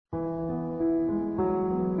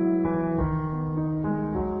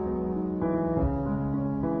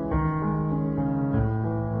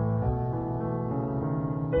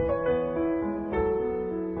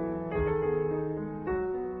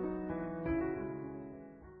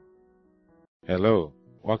Hello,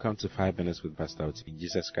 welcome to 5 Minutes with Pastor Oti.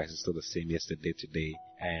 Jesus Christ is still the same yesterday, today,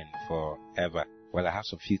 and forever. Well, I have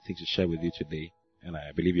some few things to share with you today, and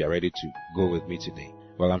I believe you are ready to go with me today.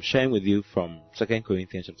 Well, I'm sharing with you from 2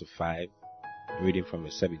 Corinthians chapter 5, reading from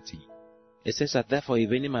verse 17. It says that therefore,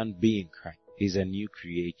 if any man be in Christ, he is a new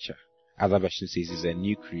creature. Other version says he is a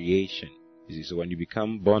new creation. You see, so when you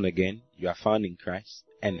become born again, you are found in Christ,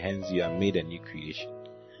 and hence you are made a new creation.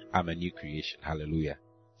 I'm a new creation. Hallelujah.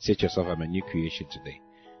 Say to yourself, I'm a new creation today.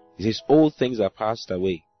 He says, all things are passed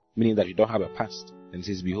away, meaning that you don't have a past. And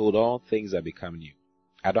he says, behold, all things are become new.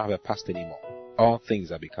 I don't have a past anymore. All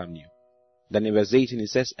things are become new. Then in verse 18 it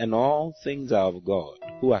says, and all things are of God,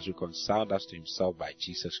 who has reconciled us to himself by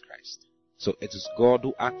Jesus Christ. So it is God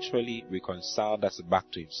who actually reconciled us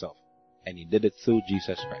back to himself. And he did it through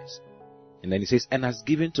Jesus Christ. And then he says, and has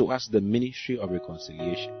given to us the ministry of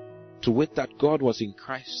reconciliation. To wit that God was in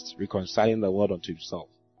Christ reconciling the world unto himself,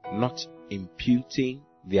 not imputing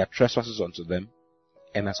their trespasses unto them,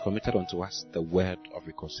 and has committed unto us the word of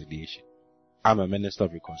reconciliation. I'm a minister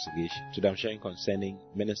of reconciliation. Today I'm sharing concerning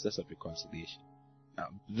ministers of reconciliation. Now,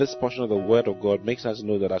 this portion of the word of God makes us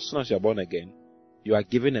know that as soon as you are born again, you are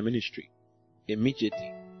given a ministry.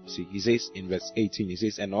 Immediately. See, he says in verse 18, he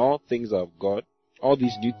says, and all things are of God. All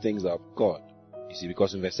these new things are of God. You see,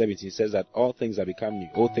 because in verse 17 it says that all things are become new.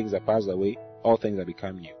 All things are passed away. All things are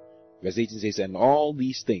become new. Verse 18 says, and all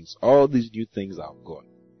these things, all these new things are of God,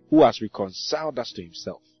 who has reconciled us to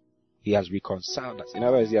himself. He has reconciled us. In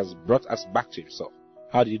other words, he has brought us back to himself.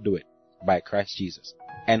 How did he do it? By Christ Jesus.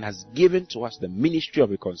 And has given to us the ministry of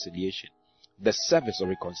reconciliation, the service of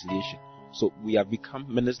reconciliation. So we have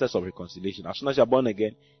become ministers of reconciliation. As soon as you are born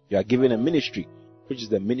again, you are given a ministry, which is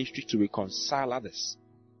the ministry to reconcile others.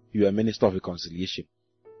 You are a minister of reconciliation.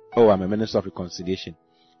 Oh, I'm a minister of reconciliation.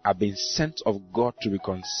 I've been sent of God to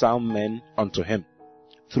reconcile men unto him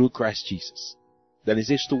through Christ Jesus. Then it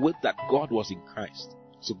says to wit that God was in Christ.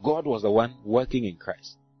 So God was the one working in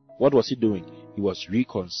Christ. What was he doing? He was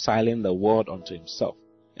reconciling the world unto himself.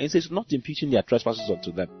 And it says not imputing their trespasses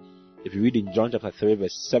unto them. If you read in John chapter 3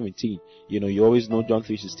 verse 17, you always know John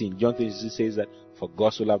 3:16. John 3:16 says that for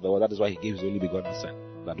God so loved the world, that is why he gave his only begotten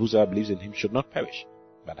son, that whosoever believes in him should not perish,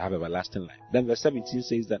 but have everlasting life. Then verse 17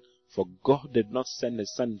 says that for God did not send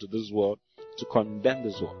his son into this world to condemn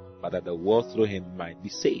this world, but that the world through him might be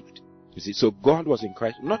saved. You see, so God was in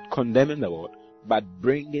Christ, not condemning the world, but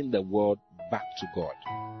bringing the world back to God.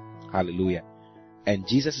 Hallelujah. And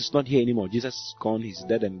Jesus is not here anymore. Jesus is gone. He's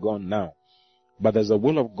dead and gone now. But there's a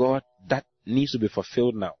will of God that needs to be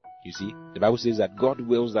fulfilled now. You see, the Bible says that God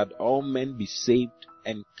wills that all men be saved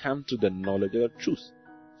and come to the knowledge of the truth.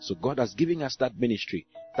 So God has given us that ministry,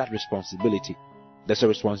 that responsibility. There's a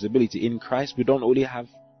responsibility. In Christ, we don't only have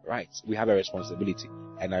rights, we have a responsibility.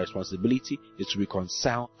 And our responsibility is to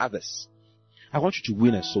reconcile others. I want you to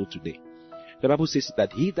win a soul today. The Bible says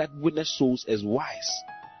that he that winneth souls is wise.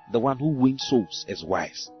 The one who wins souls is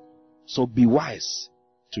wise. So be wise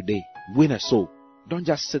today. Win a soul. Don't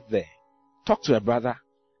just sit there. Talk to a brother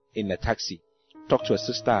in a taxi. Talk to a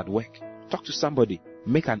sister at work. Talk to somebody.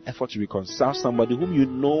 Make an effort to reconcile somebody whom you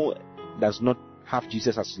know does not have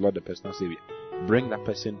Jesus as Lord and personal Savior. Bring that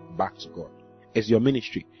person back to God. It's your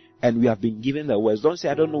ministry. And we have been given the words. Don't say,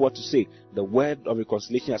 I don't know what to say. The word of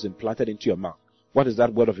reconciliation has been planted into your mouth. What is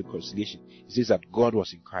that word of reconciliation? It says that God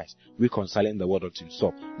was in Christ, reconciling the world unto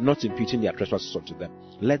himself, not imputing their trespasses unto them.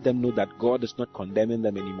 Let them know that God is not condemning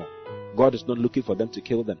them anymore. God is not looking for them to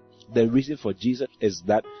kill them. The reason for Jesus is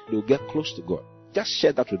that they'll get close to God. Just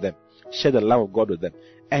share that with them. Share the love of God with them.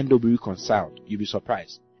 And they'll be reconciled. You'll be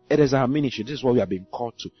surprised. It is our ministry. This is what we have been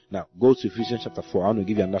called to. Now, go to Ephesians chapter 4. I want to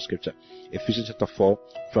give you another scripture. Ephesians chapter 4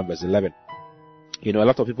 from verse 11. A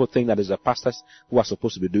lot of people think that it's the pastors who are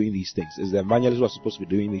supposed to be doing these things. It's the evangelists who are supposed to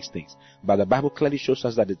be doing these things. But the Bible clearly shows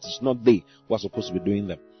us that it is not they who are supposed to be doing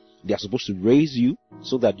them. They are supposed to raise you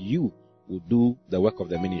so that you will do the work of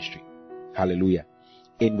the ministry. Hallelujah.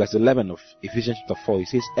 In verse 11 of Ephesians chapter 4, he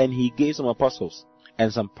says, and he gave some apostles,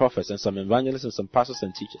 and some prophets, and some evangelists, and some pastors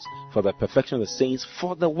and teachers, for the perfection of the saints,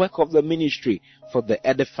 for the work of the ministry, for the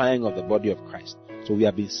edifying of the body of Christ. So we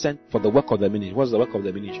have been sent for the work of the ministry. What is the work of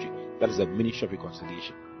the ministry? That is the ministry of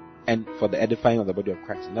reconciliation. And for the edifying of the body of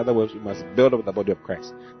Christ. In other words, we must build up the body of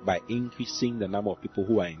Christ by increasing the number of people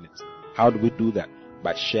who are in it. How do we do that?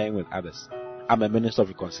 By sharing with others. I'm a minister of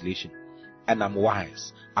reconciliation. And I'm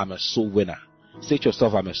wise. I'm a soul winner. Say to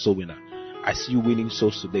yourself, I'm a soul winner. I see you winning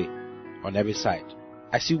souls today on every side.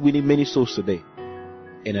 I see you winning many souls today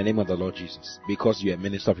in the name of the Lord Jesus, because you're a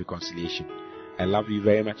minister of reconciliation. I love you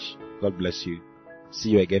very much. God bless you. See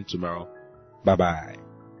you again tomorrow. Bye-bye.